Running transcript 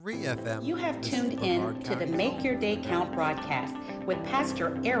FM. You have This is tuned in Brevard to the County's Make own Your Day Brevard Count broadcast with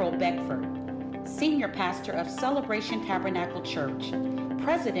Pastor Errol Beckford, Senior Pastor of Celebration Tabernacle Church,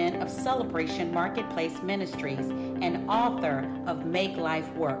 President of Celebration Marketplace Ministries, and author of Make Life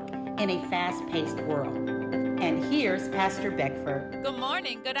Work in a Fast-Paced World. And here's Pastor Beckford. Good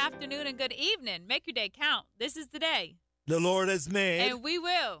morning, good afternoon, and good evening. Make your day count. This is the day. The Lord has made. And we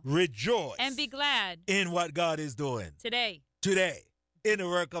will rejoice. and be glad in what God is doing. Today, in the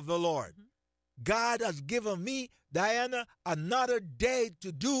work of the Lord. God has given me, Diana, another day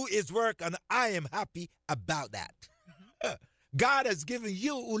to do his work, and I am happy about that. God has given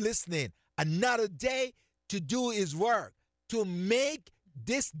you who listening another day to do his work, to make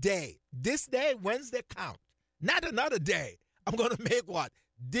this day, Wednesday, count. Not another day. I'm going to make what?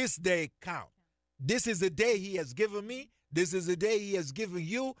 This day count. This is the day he has given me. This is the day he has given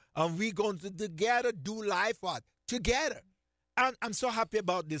you. And we're going to together do life what? Together. And I'm so happy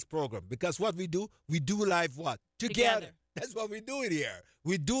about this program because what we do life what? Together. That's what we're doing here.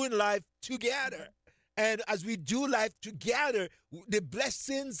 We're doing life together. And as we do life together, the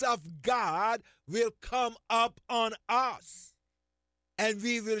blessings of God will come up on us. And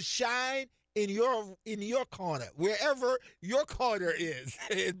we will shine in your corner, wherever your corner is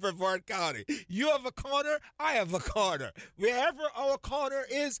in Brevard County. You have a corner, I have a corner. Wherever our corner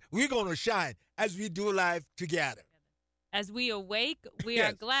is, we're going to shine as we do life together. As we awake, we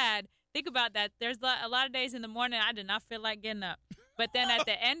are glad. Think about that. There's a lot of days in the morning I did not feel like getting up. But then at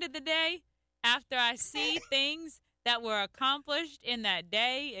the end of the day, after I see things that were accomplished in that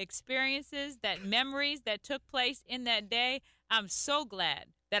day, experiences, that memories that took place in that day, I'm so glad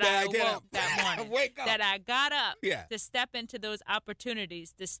that I awoke that morning, that I got up to step into those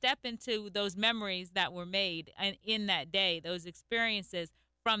opportunities, to step into those memories that were made in that day, those experiences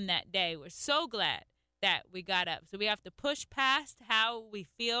from that day. We're so glad that we got up. So we have to push past how we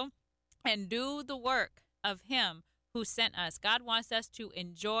feel and do the work of him who sent us. God wants us to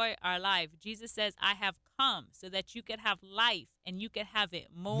enjoy our life. Jesus says, I have come so that you could have life and you could have it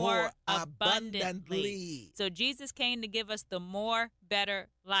more abundantly. So Jesus came to give us the more better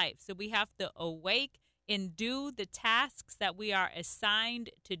life. So we have to awake and do the tasks that we are assigned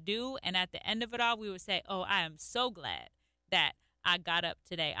to do. And at the end of it all, we would say, oh, I am so glad that I got up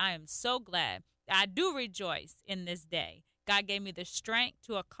today. I am so glad. I do rejoice in this day. God gave me the strength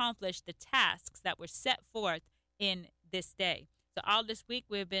to accomplish the tasks that were set forth in this day. So all this week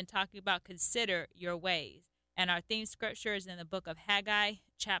we've been talking about consider your ways. And our theme scripture is in the book of Haggai,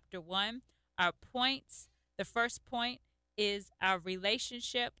 chapter 1. Our points, the first point is our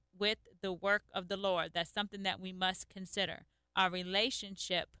relationship with the work of the Lord. That's something that we must consider. Our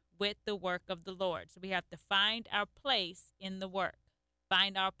relationship with the work of the Lord. So we have to find our place in the work.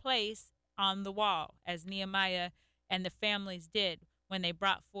 Find our place on the wall, as Nehemiah and the families did when they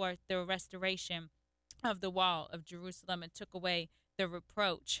brought forth the restoration of the wall of Jerusalem and took away the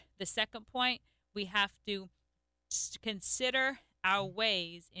reproach. The second point, we have to consider our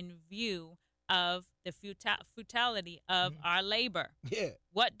ways in view of the futility of our labor. Yeah.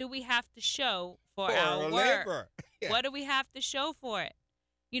 What do we have to show for our work? Labor. Yeah. What do we have to show for it?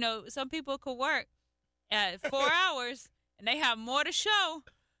 You know, some people could work 4 hours and they have more to show,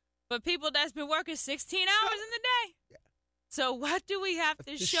 but people that's been working 16 hours in the day. Yeah. So what do we have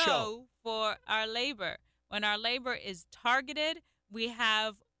to show for our labor? When our labor is targeted, we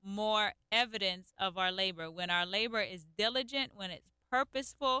have more evidence of our labor. When our labor is diligent, when it's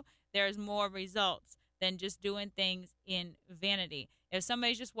purposeful, there's more results than just doing things in vanity. If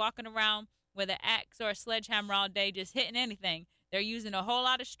somebody's just walking around with an axe or a sledgehammer all day just hitting anything, they're using a whole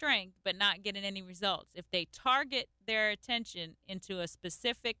lot of strength but not getting any results. If they target their attention into a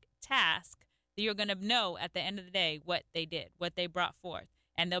specific task, you're going to know at the end of the day what they did, what they brought forth.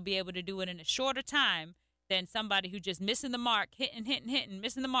 And they'll be able to do it in a shorter time than somebody who just missing the mark, hitting,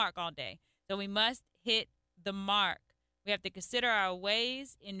 missing the mark all day. So we must hit the mark. We have to consider our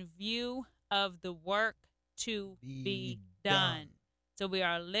ways in view of the work to be done. So we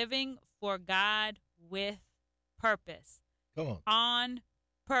are living for God with purpose. Come on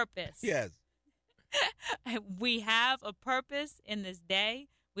purpose. Yes. We have a purpose in this day.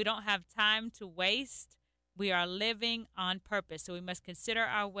 We don't have time to waste. We are living on purpose. So we must consider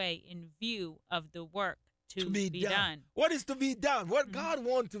our way in view of the work to be done. What is to be done? What God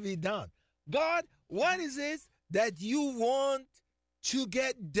wants to be done? God, what is it that you want to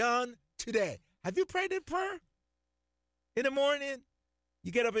get done today? Have you prayed in prayer? In the morning,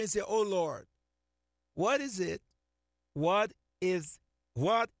 you get up and say, oh Lord, what is it? What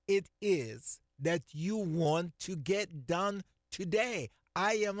it is that you want to get done today?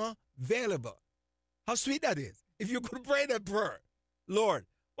 I am available. How sweet that is. If you could pray that prayer, Lord,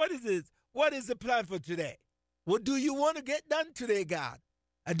 What is it? What is the plan for today? What do you want to get done today, God?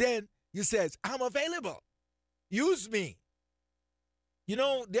 And then he says, I'm available. Use me. You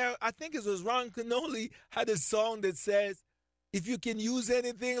know, I think it was Ron Canoli had a song that says, if you can use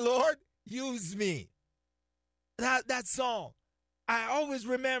anything, Lord, use me. That song, I always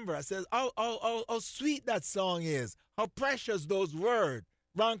remember. I said, how sweet that song is. How precious those words.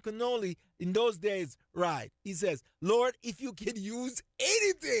 Ron Canoli in those days, right? He says, Lord, if you can use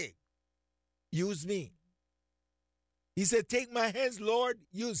anything, use me. He said, take my hands, Lord,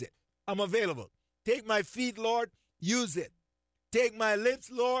 use it. I'm available. Take my feet, Lord, use it. Take my lips,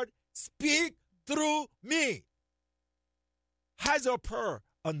 Lord, speak through me. How's our prayer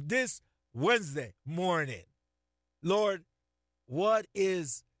on this Wednesday morning? Lord, what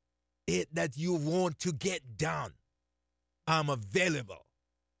is it that you want to get done? I'm available.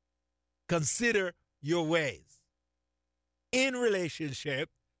 Consider your ways in relationship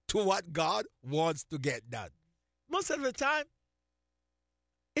to what God wants to get done. Most of the time,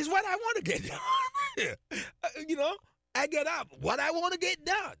 it's what I want to get done. You know, I get up, what I want to get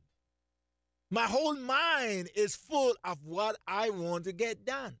done. My whole mind is full of what I want to get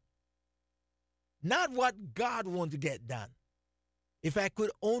done. Not what God wants to get done. If I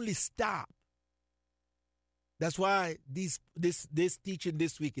could only stop. That's why this teaching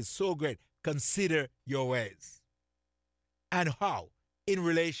this week is so great. Consider your ways. And how? In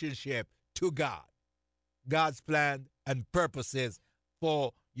relationship to God. God's plan and purposes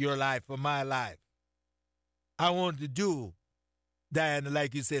for your life, for my life. I want to do, Diana,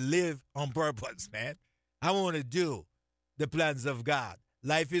 like you said, live on purpose, man. I want to do the plans of God.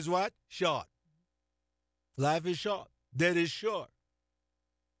 Life is what? Short. Life is short. Death is short.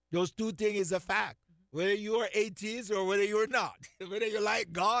 Those two things is a fact. Whether you are atheist or whether you're not. Whether you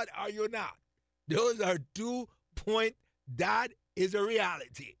like God or you're not. Those are 2 points. That is a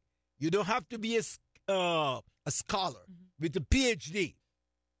reality. You don't have to be a scholar with a PhD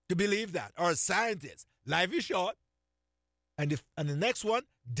to believe that, or a scientist. Life is short. And the next one,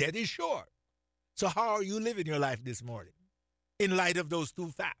 death is short. So how are you living your life this morning in light of those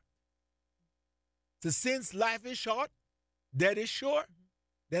two facts? So since life is short, death is short,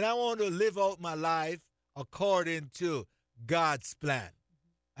 then I want to live out my life according to God's plan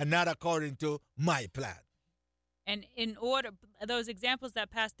and not according to my plan. And in order, those examples that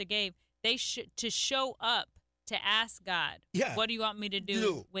Pastor gave, they should to show up to ask God, what do you want me to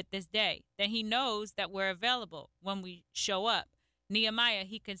do with this day? Then he knows that we're available when we show up. Nehemiah,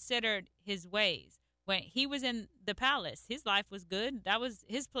 he considered his ways. When he was in the palace, his life was good. That was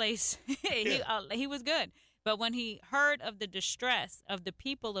his place. He was good. But when he heard of the distress of the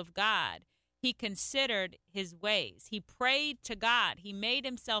people of God, he considered his ways. He prayed to God. He made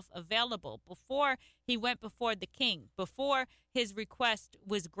himself available before he went before the king. Before his request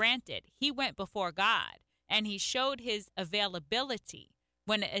was granted, he went before God, and he showed his availability.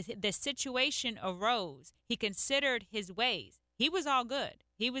 When the situation arose, he considered his ways. He was all good.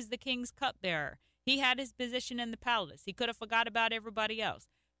 He was the king's cupbearer. He had his position in the palace. He could have forgot about everybody else,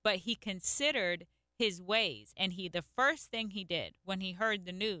 but he considered his ways. And the first thing he did when he heard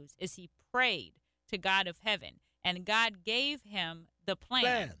the news is he prayed to God of heaven, and God gave him the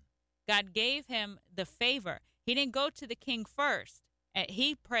plan. God gave him the favor. He didn't go to the king first.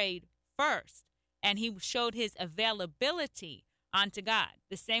 He prayed first, and he showed his availability unto God.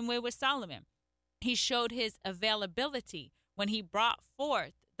 The same way with Solomon. He showed his availability when he brought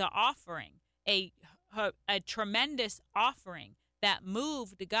forth the offering, a tremendous offering that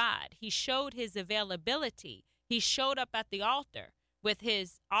moved God. He showed his availability. He showed up at the altar with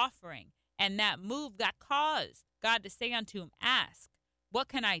his offering, and that moved God, caused God to say unto him, ask, what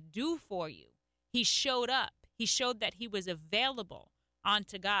can I do for you? He showed up. He showed that he was available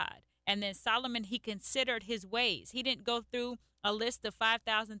unto God. And then Solomon, he considered his ways. He didn't go through a list of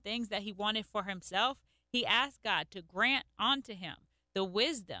 5,000 things that he wanted for himself. He asked God to grant unto him the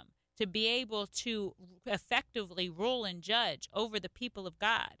wisdom to be able to effectively rule and judge over the people of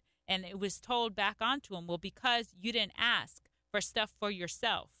God. And it was told back onto him, well, because you didn't ask for stuff for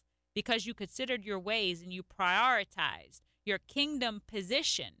yourself, because you considered your ways and you prioritized your kingdom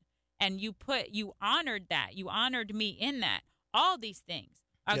position, and you honored that, you honored me in that, all these things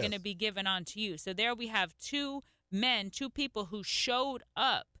are going to be given unto you. So there we have two people who showed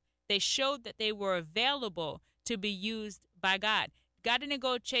up. They showed that they were available to be used by God. God didn't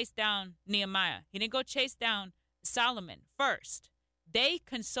go chase down Nehemiah. He didn't go chase down Solomon first. They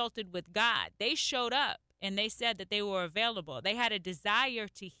consulted with God. They showed up and they said that they were available. They had a desire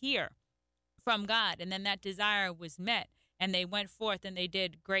to hear from God, and then that desire was met, and they went forth and they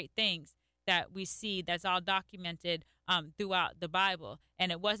did great things that we see that's all documented throughout the Bible.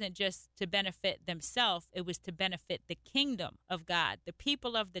 And it wasn't just to benefit themselves, it was to benefit the kingdom of God, the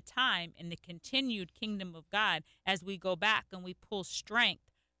people of the time, and the continued kingdom of God as we go back and we pull strength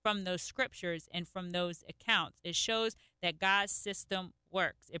from those scriptures and from those accounts. It shows that God's system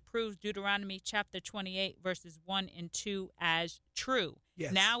works. It proves Deuteronomy chapter 28, verses 1 and 2 as true.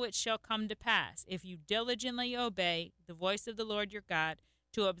 Yes. Now it shall come to pass, if you diligently obey the voice of the Lord your God,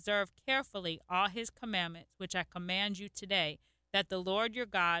 to observe carefully all his commandments, which I command you today, that the Lord your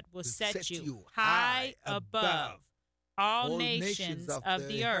God will set you high above all nations of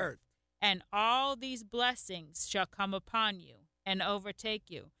the earth, and all these blessings shall come upon you and overtake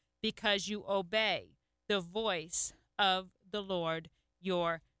you, because you obey the voice of the Lord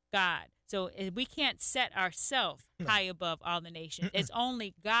your God. So we can't set ourselves high above all the nations. It's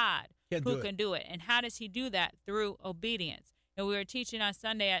only God who can do it. And how does he do that? Through obedience. And we were teaching on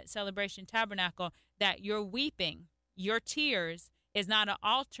Sunday at Celebration Tabernacle that your weeping, your tears, is not an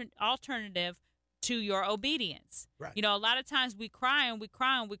alternative to your obedience. Right. You know, a lot of times we cry and we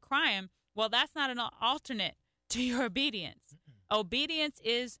cry and we cry. Well, that's not an alternate to your obedience. Obedience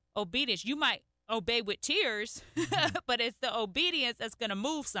is obedience. You might obey with tears, but it's the obedience that's going to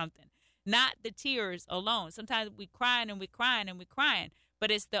move something, not the tears alone. Sometimes we crying and we crying and we crying,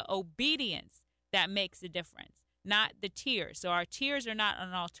 but it's the obedience that makes a difference, not the tears. So our tears are not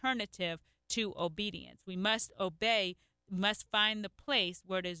an alternative to obedience. We must obey, must find the place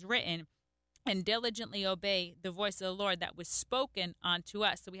where it is written and diligently obey the voice of the Lord that was spoken unto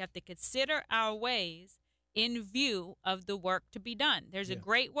us. So we have to consider our ways in view of the work to be done. There's a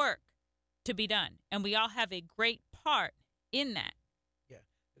great work to be done, and we all have a great part in that. Yeah,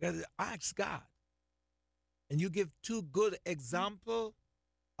 because ask God. And you give two good examples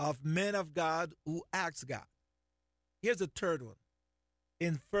of men of God who ask God. Here's a third one.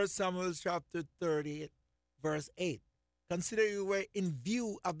 In 1 Samuel chapter 30, verse 8. Consider your way in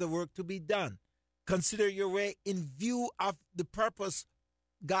view of the work to be done. Consider your way in view of the purpose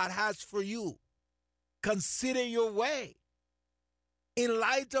God has for you. Consider your way in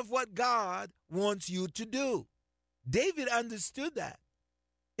light of what God wants you to do. David understood that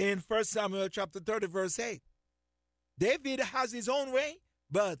in 1 Samuel chapter 30, verse 8. David has his own way,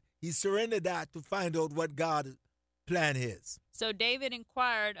 but he surrendered that to find out what God's plan is. So David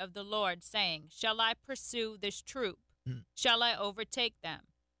inquired of the Lord, saying, shall I pursue this troop? Shall I overtake them?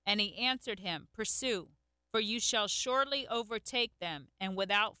 And he answered him, pursue, for you shall surely overtake them, and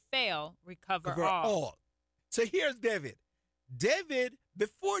without fail recover all. So here's David. David,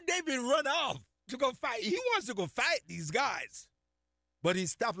 before David run off to go fight, he wants to go fight these guys. But he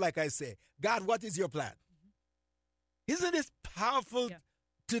stopped, like I say, God, what is your plan? Isn't this powerful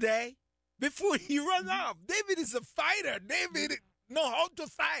today? Before he run off, David is a fighter. David knows how to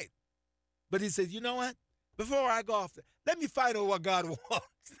fight. But he says, you know what? Before I go off, let me find out what God wants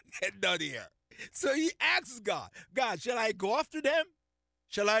to get done here. So he asks God, God, shall I go after them?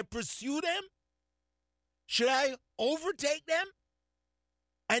 Shall I pursue them? Should I overtake them?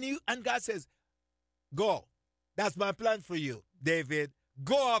 And God says, go. That's my plan for you, David.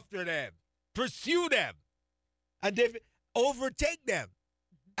 Go after them. Pursue them. And David, overtake them.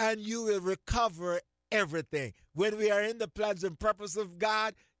 And you will recover everything. When we are in the plans and purpose of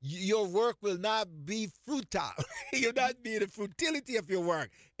God, your work will not be futile. You'll not be the futility of your work.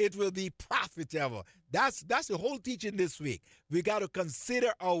 It will be profitable. That's the whole teaching this week. We got to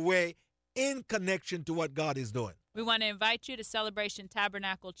consider our way in connection to what God is doing. We want to invite you to Celebration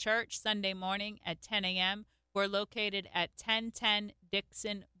Tabernacle Church Sunday morning at 10 a.m. We're located at 1010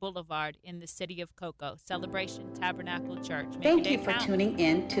 Dixon Boulevard in the city of Cocoa. Celebration Tabernacle Church. Thank you for tuning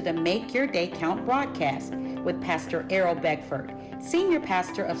in to the Make Your Day Count broadcast with Pastor Errol Beckford, Senior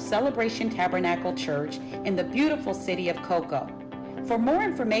Pastor of Celebration Tabernacle Church in the beautiful city of Cocoa. For more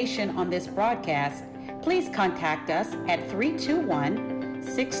information on this broadcast, please contact us at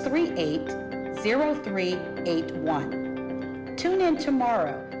 321-638-0381. Tune in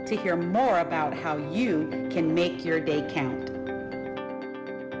tomorrow to hear more about how you can make your day count.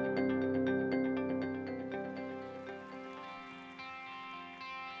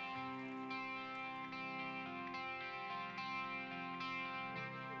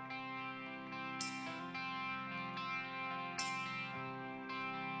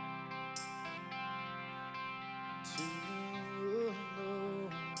 To you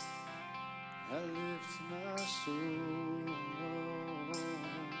alone, I lift my soul.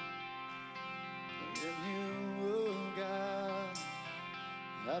 In you, oh God,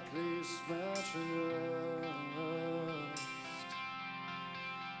 I place my trust.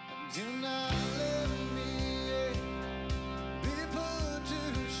 I do not live